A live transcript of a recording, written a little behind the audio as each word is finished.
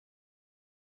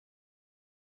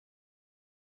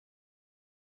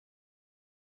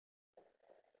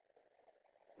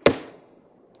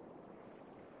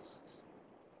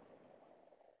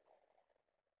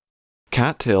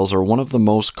Cattails are one of the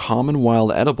most common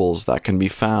wild edibles that can be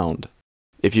found.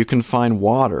 If you can find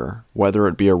water, whether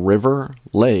it be a river,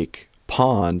 lake,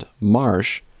 pond,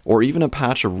 marsh, or even a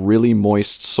patch of really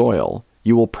moist soil,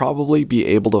 you will probably be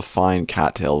able to find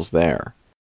cattails there.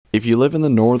 If you live in the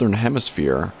northern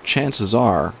hemisphere, chances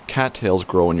are cattails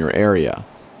grow in your area.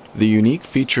 The unique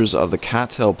features of the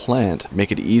cattail plant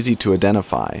make it easy to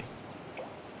identify.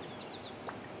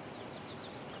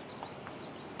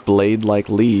 Blade-like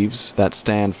leaves that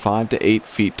stand 5 to 8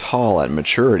 feet tall at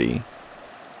maturity,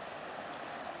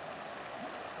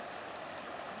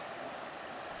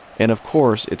 and of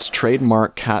course its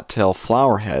trademark cattail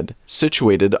flower head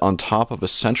situated on top of a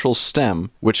central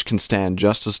stem which can stand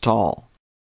just as tall.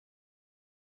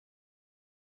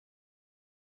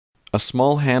 A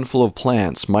small handful of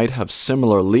plants might have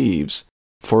similar leaves.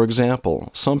 For example,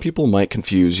 some people might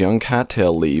confuse young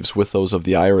cattail leaves with those of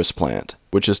the iris plant,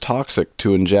 which is toxic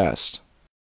to ingest.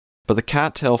 But the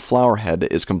cattail flower head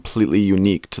is completely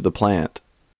unique to the plant.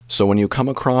 So when you come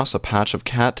across a patch of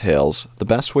cattails, the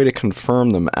best way to confirm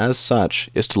them as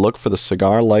such is to look for the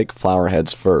cigar-like flower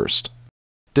heads first.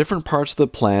 Different parts of the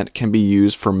plant can be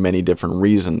used for many different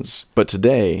reasons, but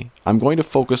today I'm going to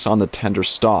focus on the tender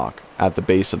stalk at the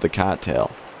base of the cattail.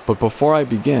 But before I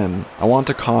begin, I want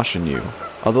to caution you.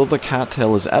 Although the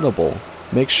cattail is edible,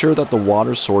 make sure that the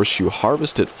water source you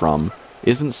harvest it from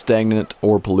isn't stagnant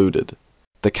or polluted.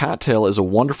 The cattail is a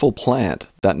wonderful plant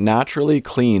that naturally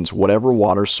cleans whatever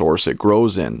water source it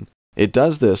grows in. It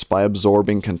does this by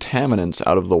absorbing contaminants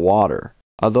out of the water.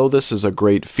 Although this is a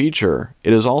great feature,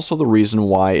 it is also the reason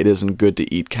why it isn't good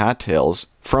to eat cattails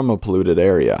from a polluted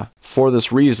area. For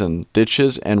this reason,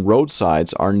 ditches and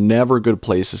roadsides are never good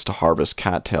places to harvest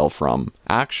cattail from.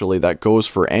 Actually, that goes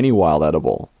for any wild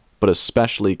edible, but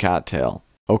especially cattail.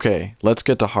 Okay, let's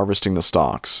get to harvesting the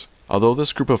stalks. Although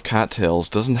this group of cattails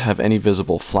doesn't have any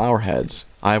visible flower heads,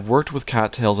 I have worked with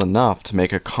cattails enough to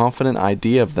make a confident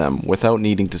idea of them without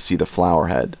needing to see the flower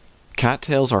head.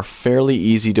 Cattails are fairly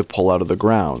easy to pull out of the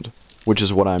ground, which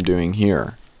is what I'm doing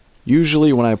here.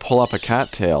 Usually when I pull up a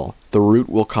cattail, the root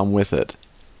will come with it.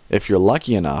 If you're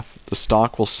lucky enough, the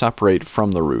stalk will separate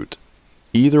from the root.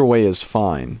 Either way is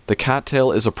fine. The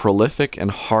cattail is a prolific and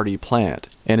hardy plant,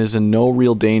 and is in no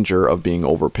real danger of being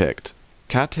overpicked.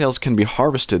 Cattails can be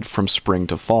harvested from spring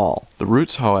to fall. The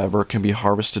roots, however, can be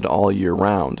harvested all year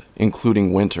round,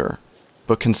 including winter.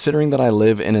 But considering that I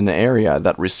live in an area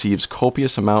that receives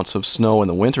copious amounts of snow in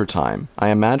the wintertime, I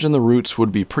imagine the roots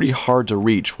would be pretty hard to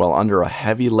reach while under a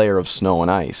heavy layer of snow and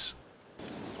ice.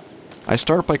 I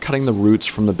start by cutting the roots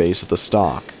from the base of the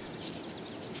stalk.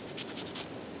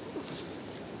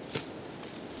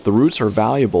 The roots are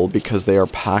valuable because they are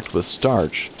packed with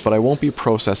starch, but I won't be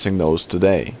processing those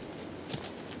today.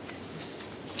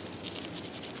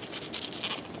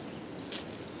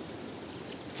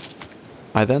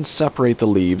 I then separate the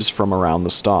leaves from around the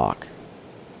stalk.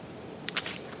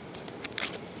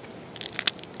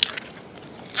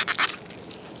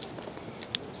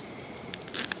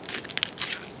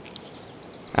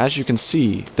 As you can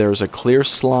see, there is a clear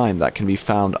slime that can be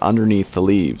found underneath the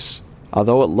leaves.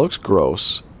 Although it looks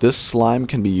gross, this slime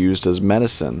can be used as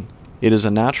medicine. It is a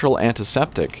natural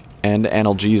antiseptic and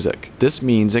analgesic. This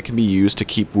means it can be used to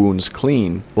keep wounds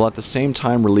clean, while at the same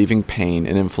time relieving pain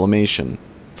and inflammation.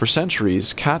 For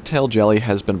centuries, cattail jelly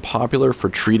has been popular for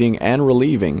treating and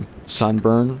relieving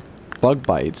sunburn, bug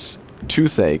bites,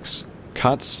 toothaches,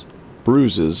 cuts,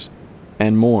 bruises,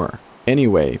 and more.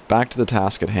 Anyway, back to the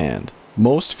task at hand.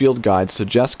 Most field guides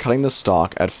suggest cutting the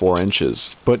stalk at 4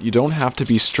 inches, but you don't have to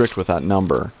be strict with that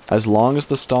number. As long as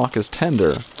the stalk is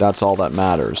tender, that's all that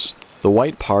matters. The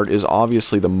white part is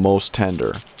obviously the most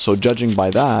tender, so judging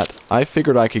by that, I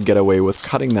figured I could get away with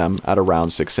cutting them at around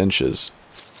 6 inches.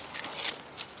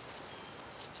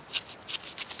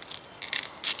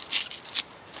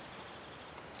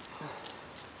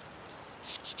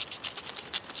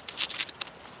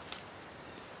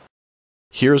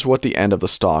 Here's what the end of the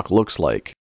stalk looks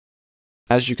like.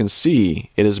 As you can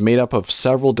see, it is made up of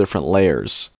several different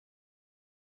layers.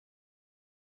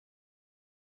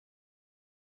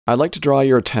 I'd like to draw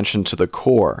your attention to the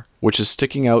core, which is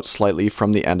sticking out slightly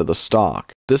from the end of the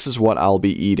stalk. This is what I'll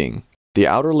be eating. The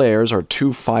outer layers are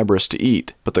too fibrous to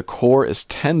eat, but the core is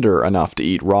tender enough to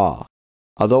eat raw.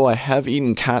 Although I have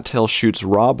eaten cattail shoots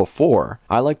raw before,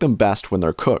 I like them best when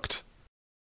they're cooked.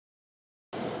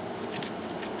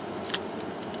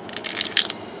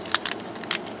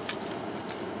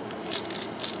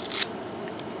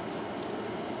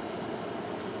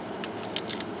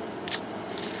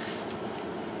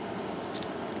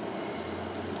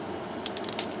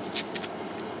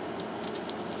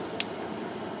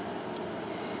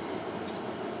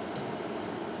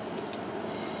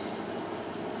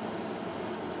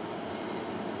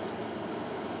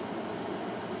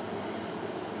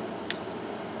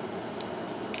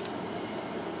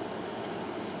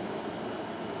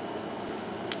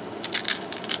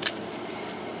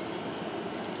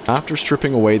 After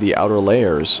stripping away the outer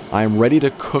layers, I am ready to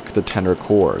cook the tender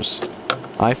cores.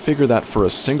 I figure that for a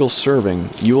single serving,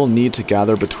 you will need to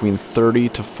gather between 30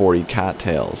 to 40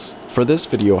 cattails. For this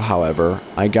video, however,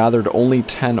 I gathered only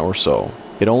 10 or so.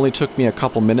 It only took me a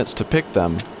couple minutes to pick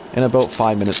them, and about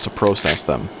 5 minutes to process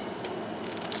them.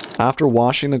 After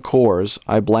washing the cores,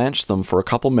 I blanched them for a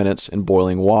couple minutes in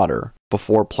boiling water,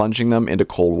 before plunging them into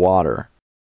cold water.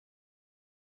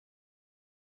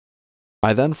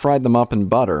 I then fried them up in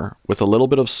butter, with a little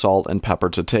bit of salt and pepper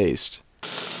to taste.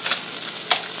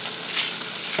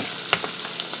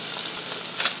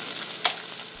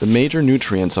 The major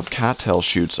nutrients of cattail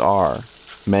shoots are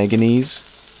manganese,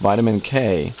 vitamin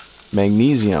K,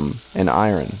 magnesium, and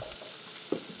iron.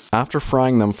 After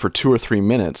frying them for 2 or 3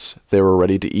 minutes, they were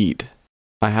ready to eat.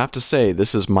 I have to say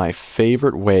this is my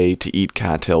favorite way to eat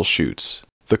cattail shoots.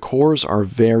 The cores are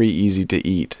very easy to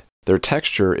eat. Their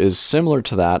texture is similar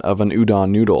to that of an udon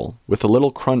noodle, with a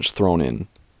little crunch thrown in.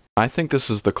 I think this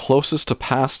is the closest to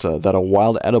pasta that a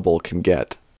wild edible can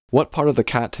get. What part of the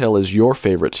cattail is your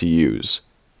favorite to use?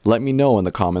 Let me know in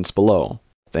the comments below.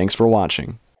 Thanks for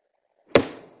watching.